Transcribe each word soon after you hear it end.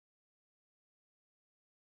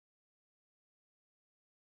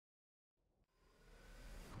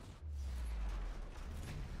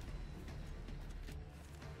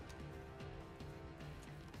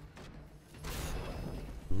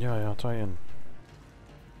Ja, Titan.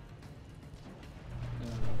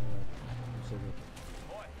 So good.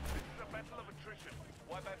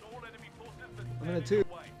 I'm gonna two.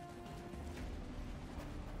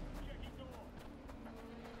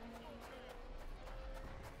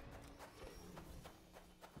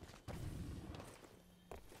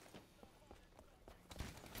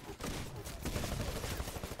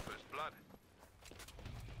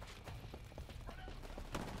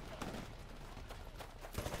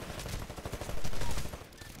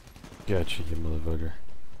 Gotcha, you motherfucker.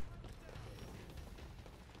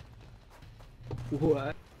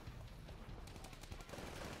 What?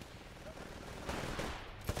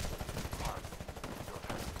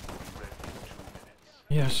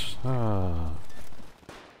 Yes. I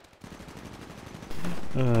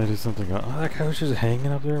did something. Oh, that guy was just hanging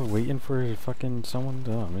up there waiting for fucking someone.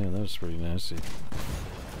 Oh man, that was pretty nasty.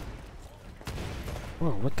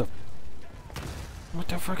 Whoa, what the? What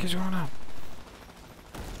the fuck is going on?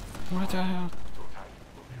 What the hell?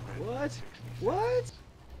 What? What?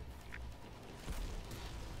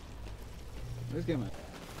 Let's get him out.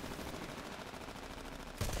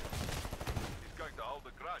 He's going to hold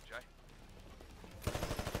the grudge,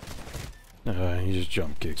 eh? He just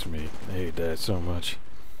jump kicks me. I hate that so much.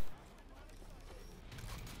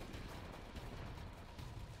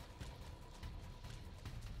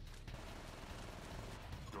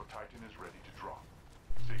 Your Titan is ready to drop.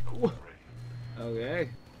 Signal when ready. Okay.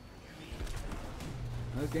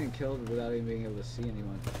 I was getting killed without even being able to see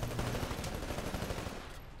anyone.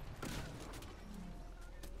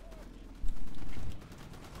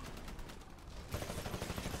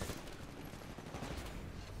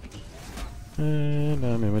 And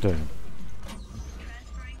I'm in my time.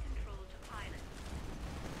 Transferring control to pilot.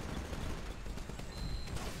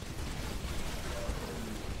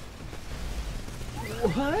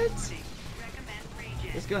 What? Recommend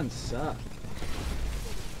regen. This gun sucks.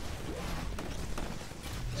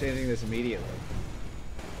 Changing this immediately.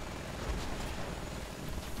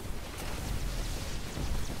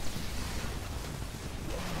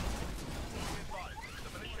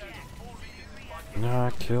 No,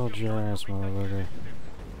 I killed your ass, motherfucker.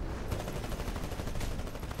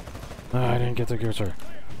 No, I didn't get the cursor.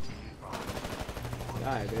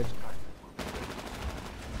 Die, bitch.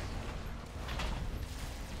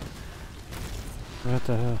 What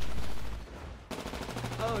the hell?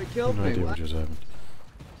 Oh, he I killed have no me. idea what What? just happened.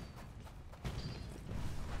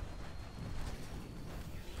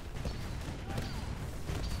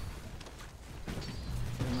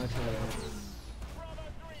 How much I-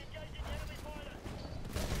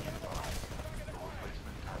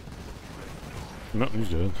 No, he's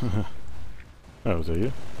dead. Oh, was that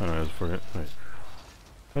you? Oh, no, I just forget. Wait.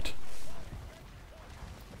 What?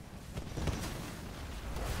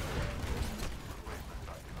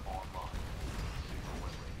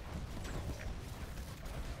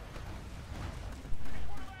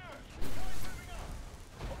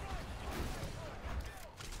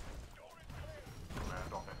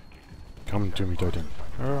 Come to me, Titan.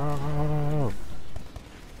 Oh!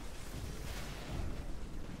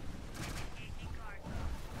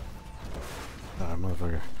 Ah,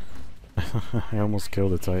 motherfucker. I almost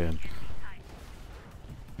killed a Titan.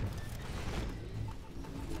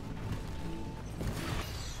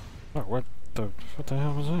 Oh, what the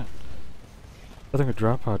hell was that? I think a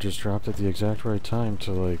drop pod just dropped at the exact right time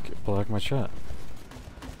to, like, block my shot.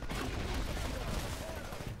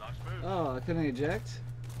 Oh, I couldn't eject?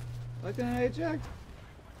 Why couldn't I eject?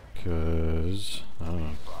 Cause I don't know.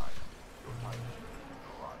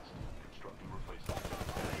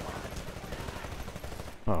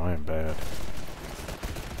 Oh, I am bad.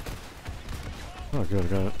 Oh, good, I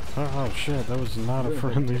got it. Oh, shit, that was not a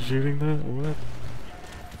friendly shooting that? What?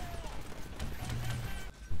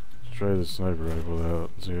 Let's try the sniper rifle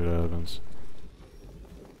out and see what happens.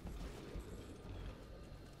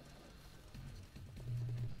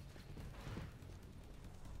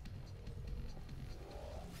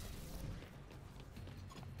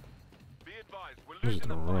 Be advised, we're This is losing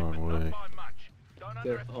the the fight, wrong but way. not by much. Don't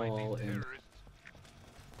They're underestimate all these in. terrorists.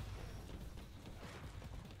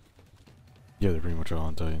 Yeah, they're pretty much all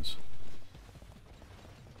on Titans.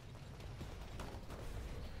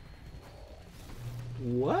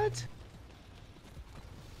 What?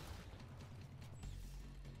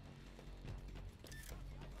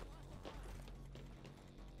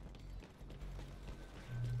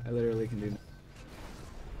 I literally can do. Be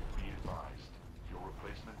advised, your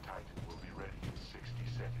replacement Titan will be ready in 60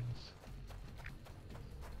 seconds.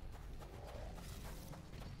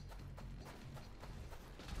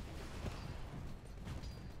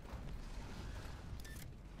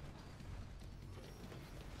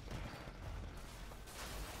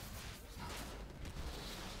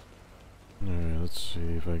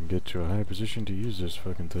 if I can get to a high position to use this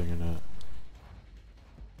fucking thing or not.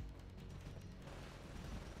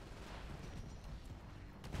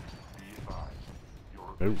 Be advised, your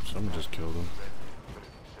Oh, replacement someone just killed him. ready in 30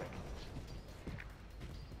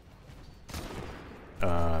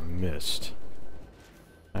 seconds. Missed.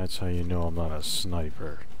 That's how you know I'm not a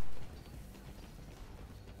sniper.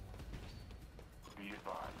 Be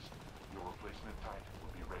advised, your replacement Titan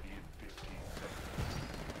will be ready in 15 seconds.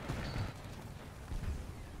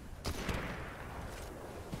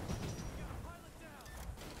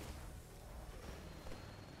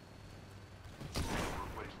 Your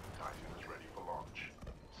replacement Titan is ready for launch.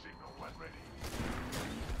 Signal when ready.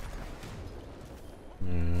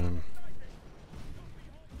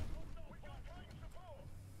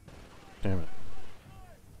 Damn it.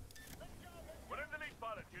 We're in the lead,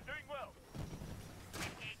 pilot. You're doing well.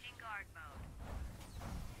 Engaging guard mode.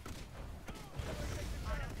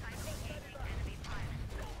 Autotype engaging enemy pilot.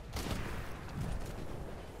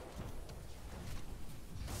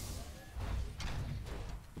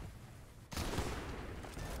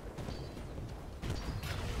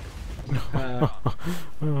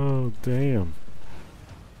 Oh, damn.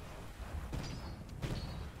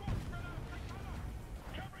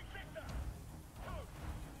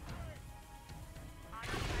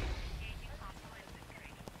 Engaging hostile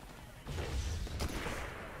infantry.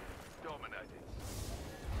 Dominated.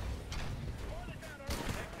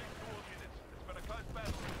 Tactics towards units. It's been a close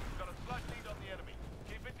battle. We've got a slight lead on the enemy.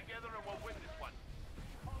 Keep it together and we'll win this one.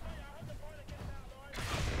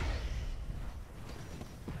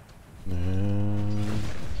 Autotype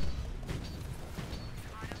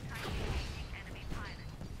engaging enemy pilot.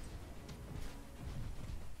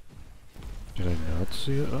 Did I not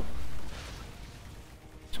see it? Oh.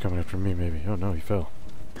 It's coming after me, maybe. Oh no, he fell.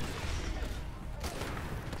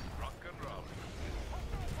 Rock and roll.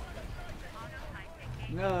 Autotype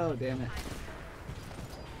engaging No, damn it.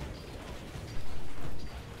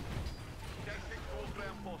 Tactics all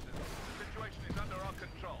ground forces. The situation is under our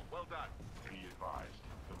control. Well done. Be advised,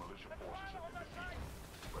 the militia forces have been defeated.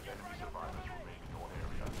 But enemy survivors remain in your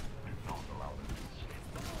area. Do not allow them to escape.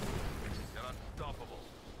 They're unstoppable.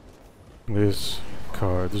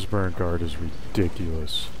 This burn card is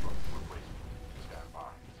ridiculous. Stand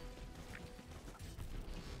by.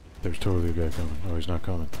 There's totally a guy coming. Oh, he's not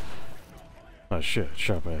coming. Oh shit,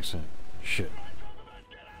 shot by accident. Shit.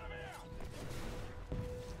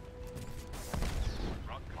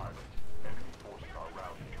 Rock pilot. Enemy forces are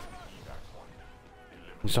routing to the evac point.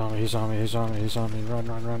 He's on me, he's on me, he's on me, he's on me. Run,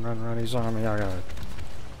 run, run, run, run, he's on me. I got it.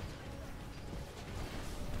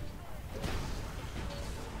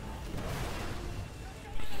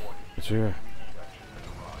 It's here.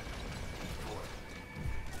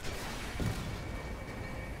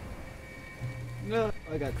 No,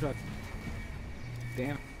 I got cracked.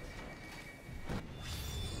 Damn.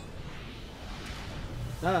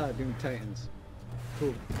 Ah, Doom Titans.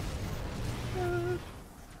 Cool.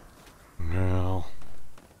 Well,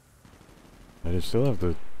 I still have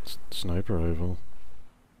the sniper rifle.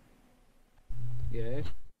 Yeah.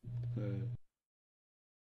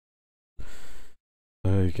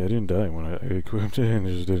 Like, I didn't die when I equipped it and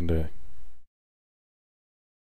I just didn't die.